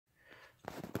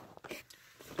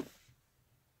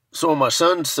So my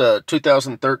son's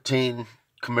 2013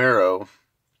 Camaro,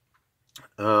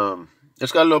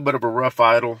 it's got a little bit of a rough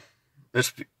idle.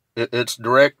 It's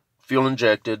direct fuel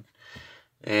injected,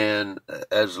 and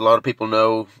as a lot of people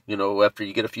know, after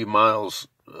you get a few miles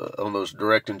on those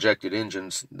direct injected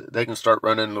engines, they can start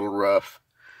running a little rough.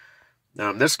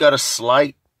 This got a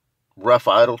slight rough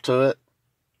idle to it.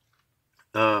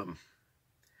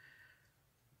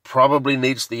 Probably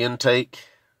needs the intake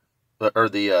or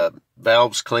the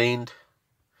valves cleaned.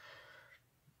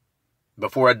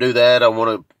 Before I do that, I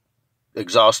want to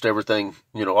exhaust everything,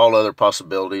 all other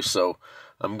possibilities. So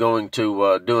I'm going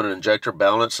to do an injector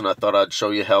balance, and I thought I'd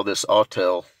show you how this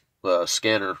Autel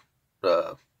scanner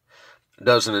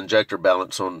does an injector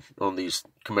balance on these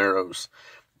Camaros.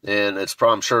 And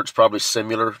I'm sure it's probably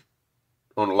similar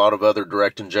on a lot of other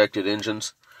direct injected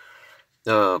engines.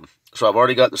 So I've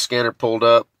already got the scanner pulled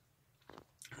up.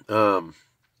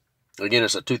 Again,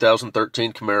 it's a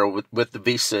 2013 Camaro with the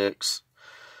V6,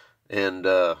 and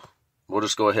we'll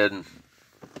just go ahead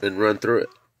and run through it.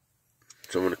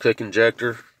 So I'm going to click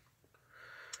injector,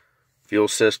 fuel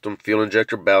system, fuel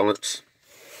injector balance.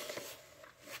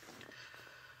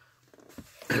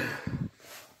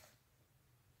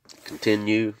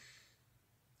 Continue.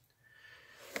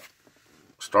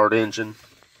 Start engine.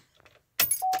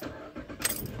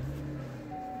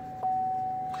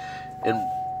 And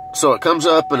so it comes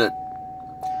up and it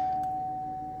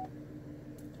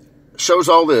shows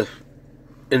all the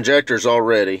injectors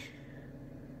already.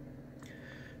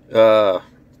 So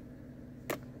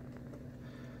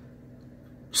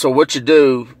what you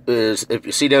do is, if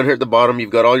you see down here at the bottom, you've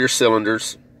got all your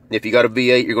cylinders. If you got a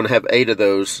V8, you're going to have 8 of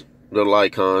those little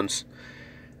icons.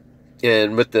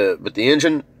 And with the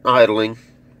engine idling,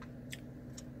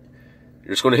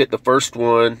 you're just going to hit the first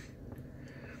one.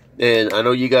 And I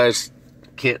know you guys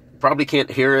probably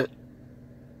can't hear it,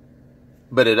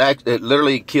 but it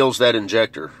literally kills that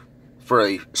injector for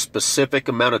a specific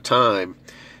amount of time,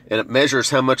 and it measures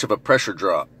how much of a pressure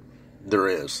drop there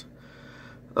is.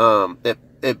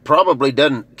 It probably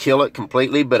doesn't kill it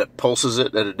completely, but it pulses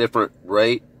it at a different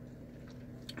rate.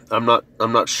 I'm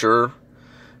not sure,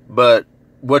 but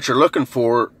what you're looking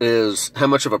for is how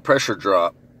much of a pressure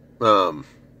drop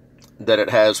that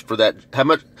it has for that, how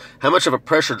much of a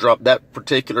pressure drop that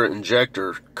particular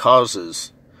injector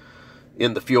causes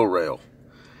in the fuel rail.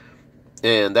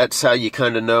 And that's how you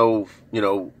kind of know,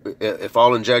 if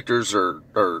all injectors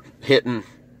are hitting,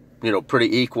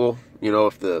 pretty equal.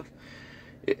 So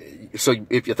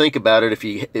if you think about it,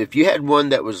 if you had one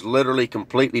that was literally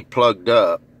completely plugged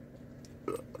up,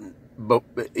 but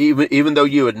even though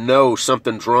you would know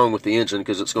something's wrong with the engine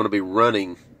because it's going to be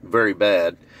running very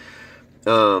bad,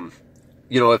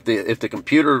 if the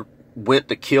computer went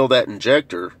to kill that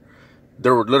injector,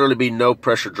 there would literally be no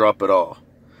pressure drop at all.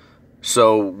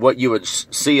 So what you would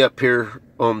see up here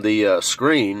on the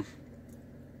screen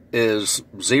is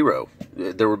 0.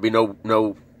 There would be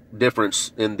no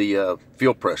difference in the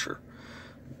fuel pressure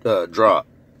drop.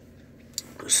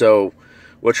 So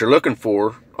what you're looking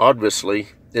for, obviously,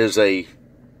 is a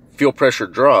fuel pressure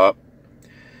drop,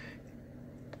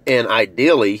 and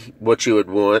ideally what you would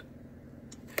want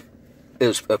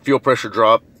is a fuel pressure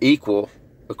drop equal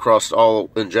across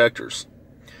all injectors.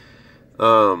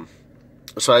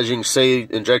 So as you can see,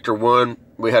 injector 1,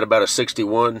 we had about a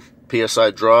 61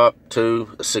 psi drop,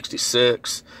 2 a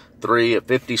 66, 3 a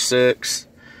 56.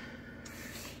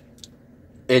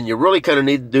 And you really kind of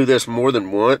need to do this more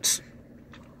than once,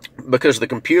 because the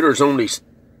computer is only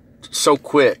so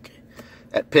quick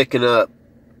at picking up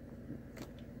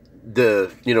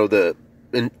the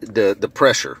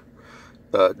pressure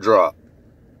drop.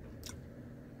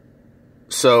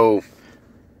 So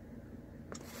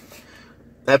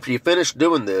after you finish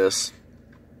doing this,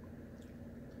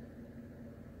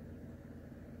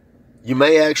 you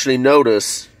may actually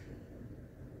notice,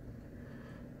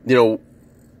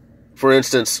 for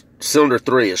instance, cylinder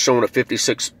 3 is showing a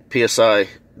 56 psi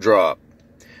drop.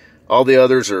 All the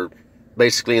others are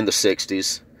basically in the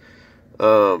 60s.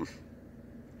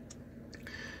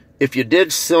 If you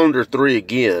did cylinder 3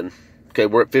 again, okay,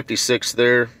 we're at 56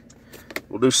 there.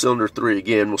 We'll do cylinder 3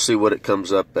 again. We'll see what it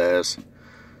comes up as.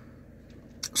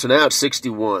 So now it's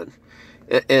 61.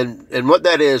 And what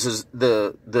that is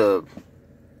the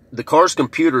car's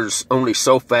computer's only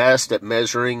so fast at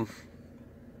measuring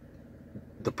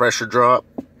the pressure drop.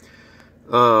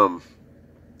 And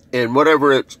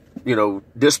whatever it,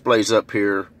 displays up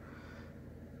here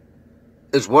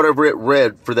is whatever it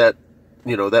read for that,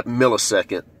 that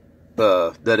millisecond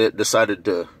that it decided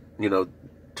to,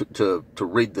 to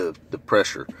read the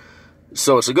pressure.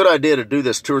 So it's a good idea to do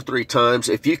this 2 or 3 times.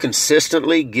 If you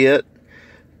consistently get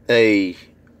a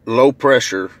low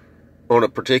pressure on a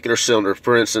particular cylinder,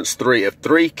 for instance 3, if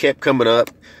 3 kept coming up,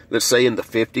 let's say in the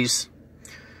 50s,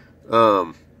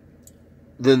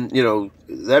 then, you know,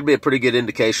 that'd be a pretty good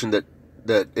indication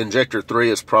that injector 3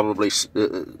 is probably,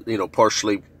 you know,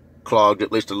 partially clogged,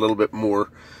 at least a little bit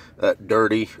more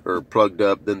dirty or plugged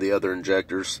up than the other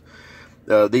injectors.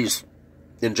 These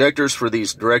injectors for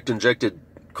these direct injected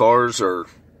cars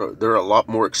they're a lot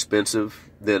more expensive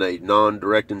than a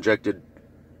non-direct injected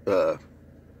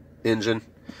engine.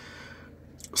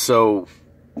 So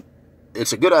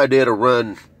it's a good idea to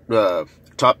run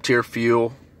top tier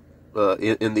fuel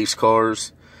in these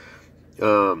cars.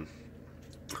 I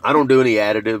don't do any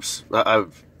additives.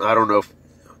 I don't know if,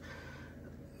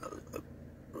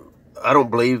 I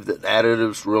don't believe that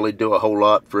additives really do a whole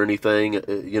lot for anything,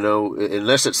 you know,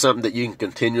 unless it's something that you can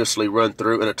continuously run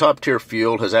through. And a top tier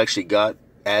fuel has actually got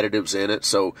additives in it.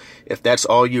 So if that's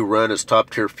all you run is top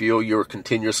tier fuel, you're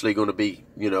continuously going to be,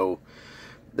 you know,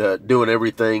 doing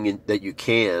everything that you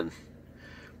can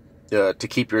to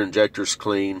keep your injectors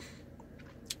clean.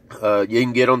 You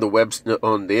can get on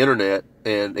the internet,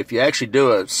 and if you actually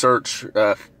do a search,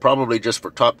 probably just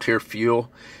for top tier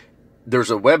fuel,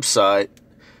 there's a website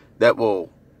that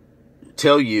will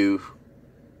tell you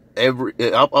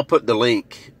I'll put the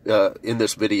link in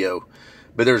this video,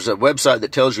 but there's a website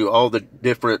that tells you all the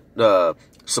different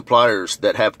suppliers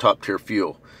that have top tier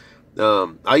fuel.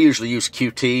 I usually use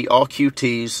QT. All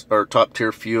QTs are top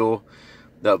tier fuel.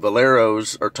 The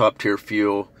Valeros are top tier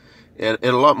fuel, and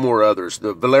a lot more others.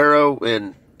 The Valero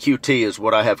and QT is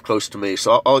what I have close to me,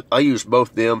 so I use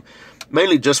both them,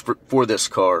 mainly just for this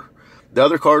car. The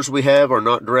other cars we have are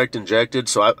not direct injected,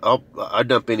 so I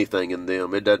dump anything in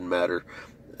them. It doesn't matter.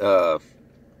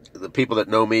 The people that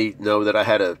know me know that I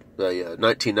had a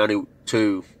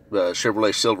 1992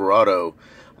 Chevrolet Silverado.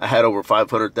 I had over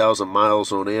 500,000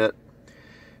 miles on it.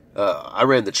 I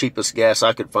ran the cheapest gas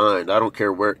I could find. I don't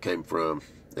care where it came from.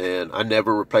 And I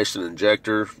never replaced an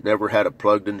injector, never had a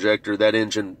plugged injector. That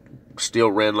engine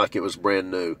still ran like it was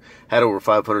brand new. Had over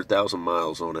 500,000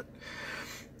 miles on it.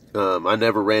 I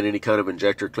never ran any kind of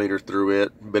injector cleaner through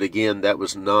it. But again, that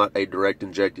was not a direct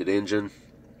injected engine.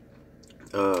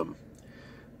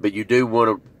 But you do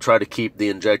want to try to keep the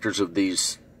injectors of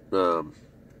these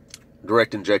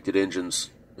direct injected engines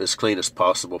as clean as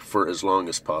possible for as long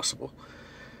as possible,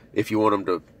 if you want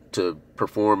them to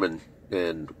perform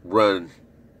and run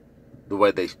the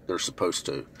way they're supposed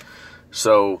to.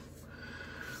 So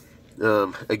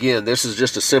again, this is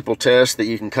just a simple test that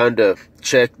you can kind of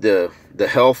check the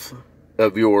health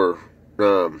of your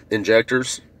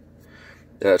injectors.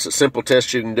 It's a simple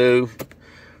test you can do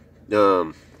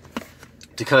to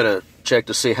kind of check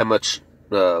to see how much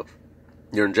your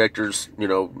injectors, you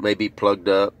know, may be plugged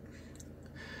up.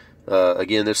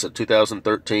 Again, this is a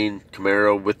 2013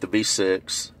 Camaro with the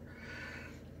V6.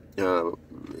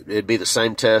 It'd be the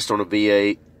same test on a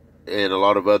V8, and a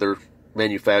lot of other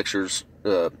manufacturers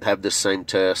have this same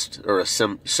test, or a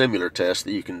similar test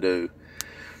that you can do.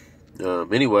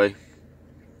 Anyway,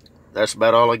 that's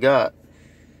about all I got.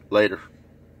 Later.